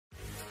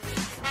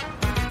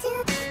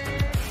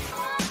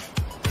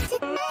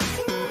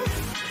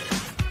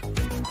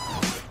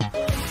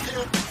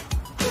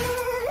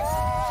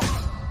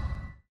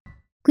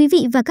Quý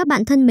vị và các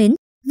bạn thân mến,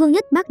 Vương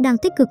Nhất Bác đang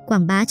tích cực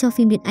quảng bá cho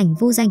phim điện ảnh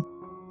Vô Danh.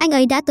 Anh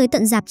ấy đã tới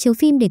tận rạp chiếu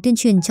phim để tuyên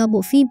truyền cho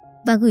bộ phim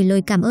và gửi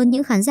lời cảm ơn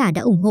những khán giả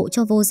đã ủng hộ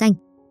cho Vô Danh.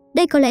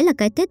 Đây có lẽ là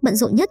cái Tết bận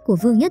rộn nhất của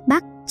Vương Nhất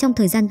Bác trong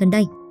thời gian gần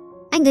đây.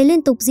 Anh ấy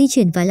liên tục di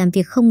chuyển và làm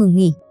việc không ngừng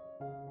nghỉ.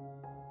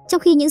 Trong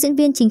khi những diễn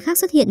viên chính khác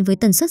xuất hiện với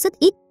tần suất rất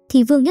ít,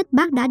 thì Vương Nhất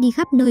Bác đã đi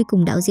khắp nơi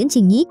cùng đạo diễn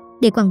Trình Nhĩ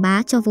để quảng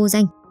bá cho Vô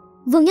Danh.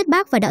 Vương Nhất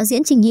Bác và đạo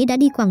diễn Trình Nhĩ đã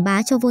đi quảng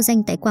bá cho Vô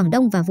Danh tại Quảng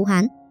Đông và Vũ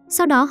Hán.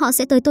 Sau đó họ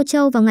sẽ tới Tô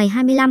Châu vào ngày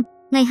 25,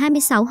 ngày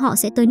 26 họ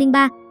sẽ tới Ninh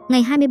Ba,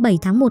 ngày 27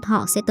 tháng 1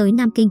 họ sẽ tới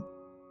Nam Kinh.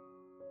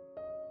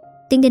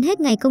 Tính đến hết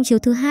ngày công chiếu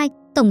thứ 2,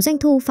 tổng doanh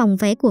thu phòng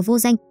vé của Vô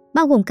Danh,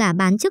 bao gồm cả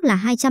bán trước là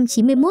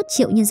 291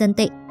 triệu nhân dân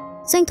tệ.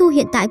 Doanh thu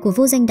hiện tại của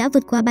Vô Danh đã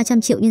vượt qua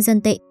 300 triệu nhân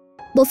dân tệ.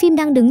 Bộ phim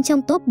đang đứng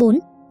trong top 4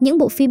 những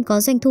bộ phim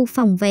có doanh thu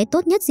phòng vé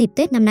tốt nhất dịp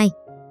Tết năm nay.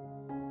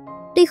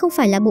 Đây không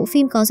phải là bộ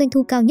phim có doanh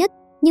thu cao nhất,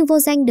 nhưng Vô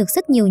Danh được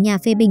rất nhiều nhà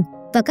phê bình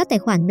và các tài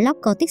khoản blog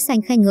có tích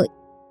xanh khen ngợi.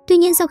 Tuy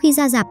nhiên sau khi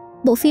ra rạp,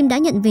 bộ phim đã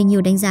nhận về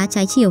nhiều đánh giá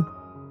trái chiều.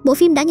 Bộ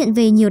phim đã nhận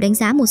về nhiều đánh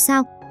giá 1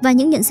 sao và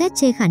những nhận xét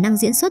chê khả năng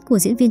diễn xuất của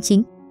diễn viên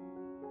chính.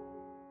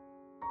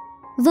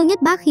 Vương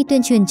Nhất Bác khi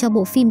tuyên truyền cho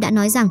bộ phim đã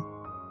nói rằng: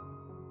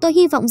 "Tôi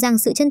hy vọng rằng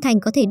sự chân thành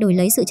có thể đổi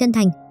lấy sự chân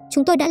thành.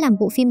 Chúng tôi đã làm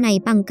bộ phim này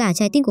bằng cả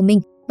trái tim của mình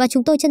và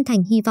chúng tôi chân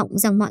thành hy vọng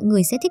rằng mọi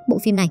người sẽ thích bộ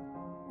phim này.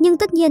 Nhưng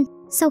tất nhiên,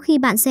 sau khi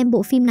bạn xem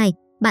bộ phim này,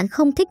 bạn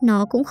không thích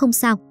nó cũng không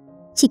sao.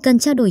 Chỉ cần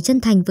trao đổi chân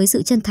thành với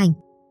sự chân thành."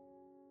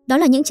 Đó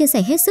là những chia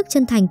sẻ hết sức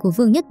chân thành của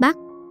Vương Nhất Bác.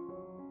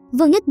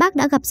 Vương Nhất Bác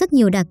đã gặp rất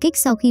nhiều đả kích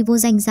sau khi Vô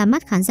Danh ra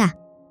mắt khán giả.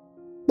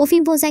 Bộ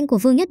phim Vô Danh của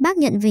Vương Nhất Bác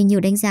nhận về nhiều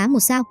đánh giá 1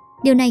 sao.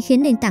 Điều này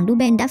khiến nền tảng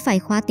Douben đã phải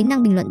khóa tính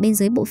năng bình luận bên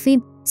dưới bộ phim,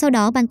 sau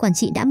đó ban quản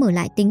trị đã mở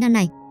lại tính năng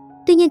này.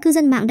 Tuy nhiên, cư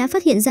dân mạng đã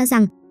phát hiện ra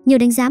rằng nhiều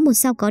đánh giá 1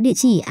 sao có địa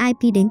chỉ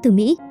IP đến từ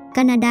Mỹ,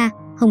 Canada,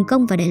 Hồng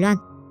Kông và Đài Loan.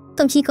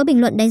 Thậm chí có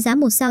bình luận đánh giá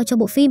 1 sao cho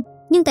bộ phim,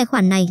 nhưng tài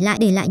khoản này lại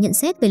để lại nhận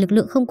xét về lực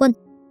lượng không quân.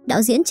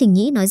 Đạo diễn Trình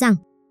Nhĩ nói rằng: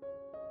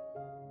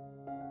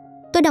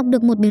 "Tôi đọc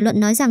được một bình luận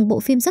nói rằng bộ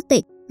phim rất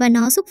tệ và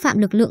nó xúc phạm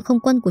lực lượng không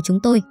quân của chúng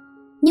tôi.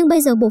 Nhưng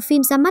bây giờ bộ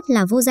phim ra mắt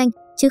là Vô Danh,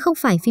 chứ không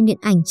phải phim điện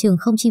ảnh Trường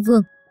Không Chi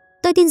Vương.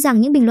 Tôi tin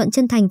rằng những bình luận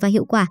chân thành và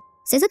hiệu quả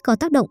sẽ rất có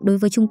tác động đối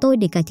với chúng tôi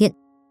để cải thiện."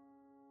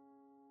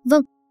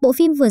 Vâng, bộ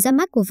phim vừa ra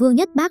mắt của Vương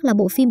Nhất Bác là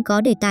bộ phim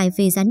có đề tài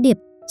về gián điệp,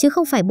 chứ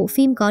không phải bộ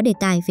phim có đề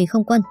tài về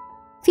không quân.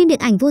 Phim điện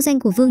ảnh Vô Danh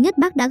của Vương Nhất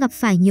Bác đã gặp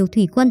phải nhiều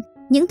thủy quân,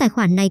 những tài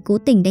khoản này cố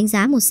tình đánh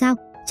giá 1 sao,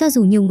 cho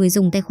dù nhiều người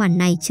dùng tài khoản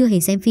này chưa hề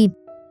xem phim.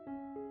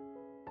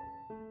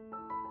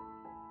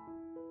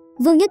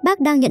 Vương Nhất Bác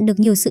đang nhận được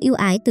nhiều sự ưu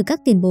ái từ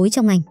các tiền bối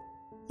trong ngành.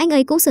 Anh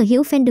ấy cũng sở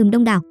hữu fandom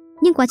đông đảo,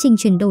 nhưng quá trình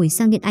chuyển đổi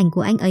sang điện ảnh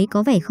của anh ấy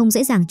có vẻ không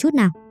dễ dàng chút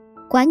nào.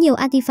 Quá nhiều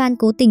anti-fan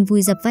cố tình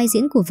vùi dập vai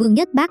diễn của Vương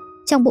Nhất Bác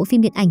trong bộ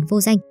phim điện ảnh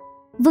Vô Danh.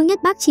 Vương Nhất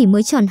Bác chỉ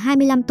mới tròn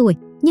 25 tuổi,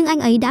 nhưng anh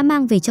ấy đã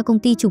mang về cho công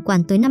ty chủ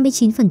quản tới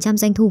 59%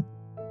 doanh thu.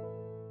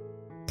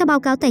 Theo báo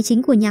cáo tài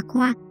chính của Nhạc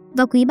Hoa,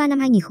 vào quý 3 năm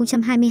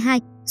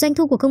 2022, doanh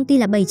thu của công ty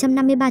là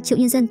 753 triệu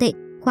nhân dân tệ,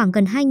 khoảng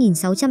gần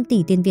 2.600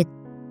 tỷ tiền Việt.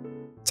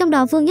 Trong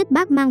đó Vương Nhất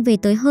Bác mang về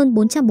tới hơn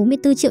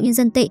 444 triệu nhân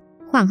dân tệ,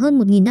 khoảng hơn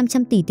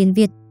 1.500 tỷ tiền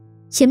Việt,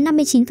 chiếm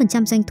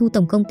 59% doanh thu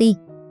tổng công ty.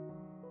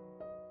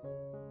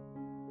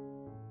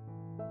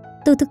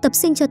 Từ thực tập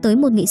sinh cho tới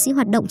một nghệ sĩ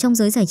hoạt động trong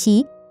giới giải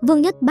trí,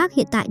 Vương Nhất Bác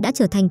hiện tại đã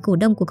trở thành cổ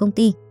đông của công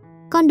ty.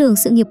 Con đường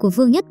sự nghiệp của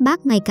Vương Nhất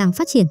Bác ngày càng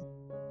phát triển.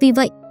 Vì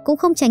vậy, cũng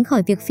không tránh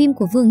khỏi việc phim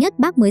của Vương Nhất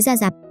Bác mới ra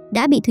rạp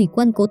đã bị thủy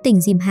quân cố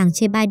tình dìm hàng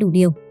chê bai đủ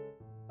điều.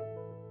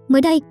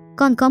 Mới đây,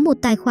 còn có một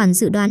tài khoản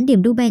dự đoán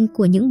điểm Douben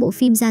của những bộ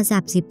phim ra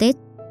rạp dịp Tết.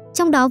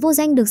 Trong đó Vô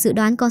Danh được dự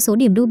đoán có số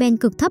điểm Douben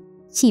cực thấp,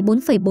 chỉ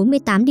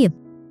 4,48 điểm.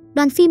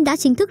 Đoàn phim đã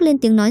chính thức lên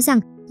tiếng nói rằng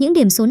những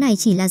điểm số này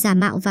chỉ là giả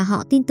mạo và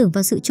họ tin tưởng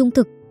vào sự trung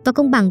thực và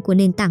công bằng của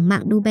nền tảng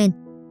mạng Douben.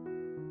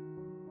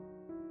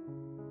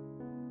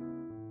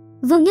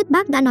 Vương Nhất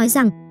Bác đã nói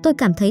rằng: "Tôi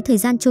cảm thấy thời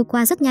gian trôi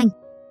qua rất nhanh.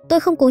 Tôi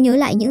không cố nhớ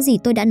lại những gì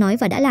tôi đã nói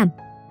và đã làm.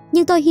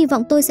 Nhưng tôi hy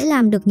vọng tôi sẽ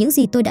làm được những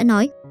gì tôi đã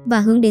nói và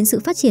hướng đến sự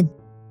phát triển.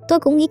 Tôi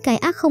cũng nghĩ cái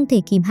ác không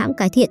thể kìm hãm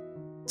cái thiện.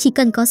 Chỉ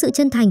cần có sự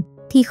chân thành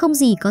thì không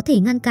gì có thể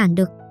ngăn cản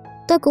được.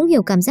 Tôi cũng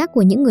hiểu cảm giác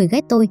của những người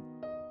ghét tôi.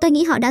 Tôi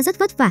nghĩ họ đã rất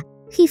vất vả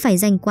khi phải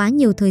dành quá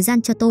nhiều thời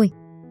gian cho tôi.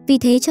 Vì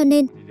thế cho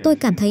nên tôi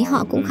cảm thấy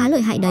họ cũng khá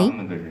lợi hại đấy.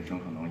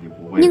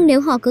 Nhưng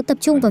nếu họ cứ tập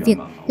trung vào việc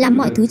làm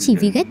mọi thứ chỉ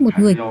vì ghét một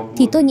người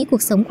thì tôi nghĩ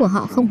cuộc sống của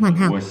họ không hoàn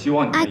hảo.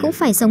 Ai cũng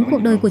phải sống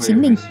cuộc đời của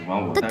chính mình.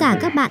 Tất cả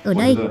các bạn ở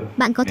đây,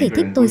 bạn có thể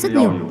thích tôi rất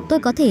nhiều. Tôi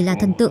có thể là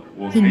thần tượng,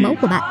 hình mẫu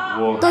của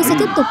bạn. Tôi sẽ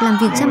tiếp tục làm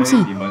việc chăm chỉ.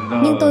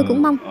 Nhưng tôi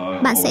cũng mong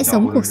bạn sẽ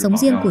sống cuộc sống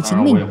riêng của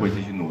chính mình."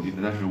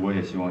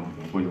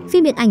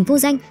 Phim điện ảnh Vô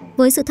Danh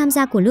với sự tham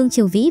gia của Lương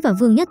Triều Vĩ và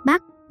Vương Nhất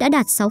Bác đã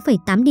đạt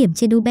 6,8 điểm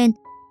trên Douben.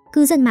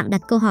 Cư dân mạng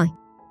đặt câu hỏi: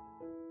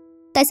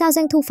 tại sao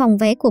doanh thu phòng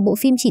vé của bộ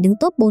phim chỉ đứng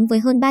top 4 với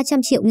hơn 300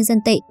 triệu nhân dân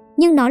tệ,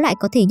 nhưng nó lại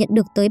có thể nhận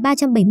được tới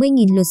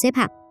 370.000 lượt xếp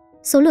hạng?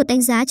 Số lượt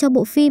đánh giá cho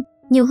bộ phim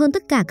nhiều hơn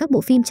tất cả các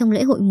bộ phim trong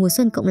lễ hội mùa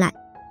xuân cộng lại.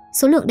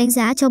 Số lượng đánh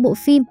giá cho bộ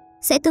phim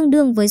sẽ tương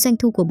đương với doanh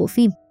thu của bộ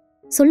phim.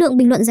 Số lượng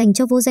bình luận dành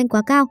cho Vô Danh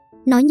quá cao,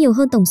 nó nhiều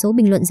hơn tổng số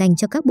bình luận dành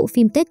cho các bộ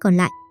phim Tết còn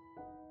lại.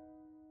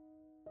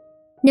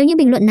 Nếu những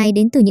bình luận này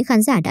đến từ những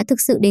khán giả đã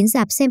thực sự đến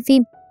rạp xem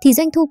phim, thì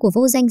doanh thu của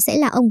Vô Danh sẽ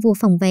là ông vua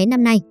phòng vé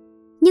năm nay.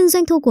 Nhưng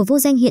doanh thu của Vô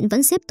Danh hiện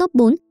vẫn xếp top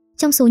 4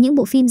 trong số những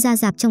bộ phim ra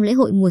rạp trong lễ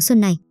hội mùa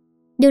xuân này.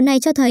 Điều này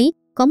cho thấy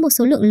có một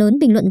số lượng lớn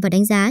bình luận và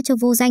đánh giá cho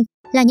Vô Danh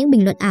là những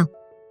bình luận ảo.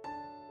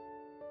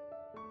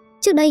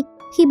 Trước đây,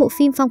 khi bộ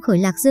phim Phong khởi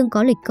Lạc Dương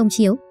có lịch công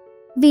chiếu,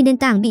 vì nền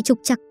tảng bị trục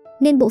trặc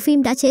nên bộ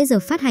phim đã trễ giờ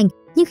phát hành,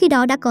 nhưng khi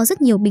đó đã có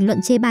rất nhiều bình luận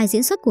chê bai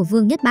diễn xuất của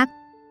Vương Nhất Bác.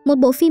 Một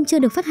bộ phim chưa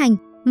được phát hành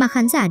mà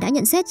khán giả đã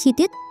nhận xét chi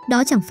tiết,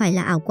 đó chẳng phải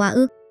là ảo quá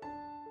ư?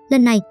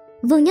 Lần này,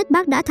 Vương Nhất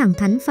Bác đã thẳng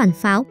thắn phản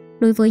pháo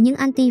đối với những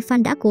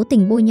anti-fan đã cố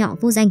tình bôi nhọ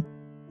Vô Danh.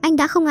 Anh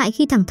đã không ngại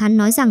khi thẳng thắn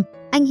nói rằng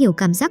anh hiểu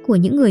cảm giác của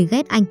những người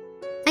ghét anh.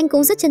 Anh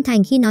cũng rất chân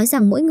thành khi nói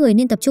rằng mỗi người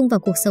nên tập trung vào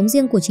cuộc sống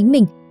riêng của chính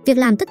mình, việc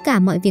làm tất cả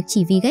mọi việc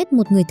chỉ vì ghét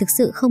một người thực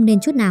sự không nên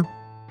chút nào.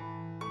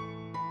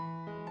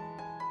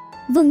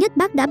 Vương Nhất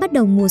Bác đã bắt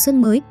đầu mùa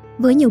xuân mới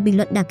với nhiều bình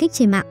luận đả kích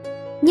trên mạng,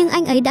 nhưng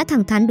anh ấy đã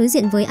thẳng thắn đối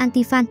diện với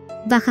anti-fan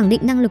và khẳng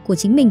định năng lực của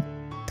chính mình.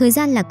 Thời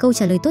gian là câu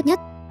trả lời tốt nhất.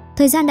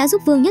 Thời gian đã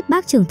giúp Vương Nhất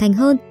Bác trưởng thành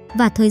hơn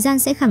và thời gian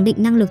sẽ khẳng định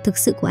năng lực thực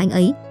sự của anh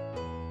ấy.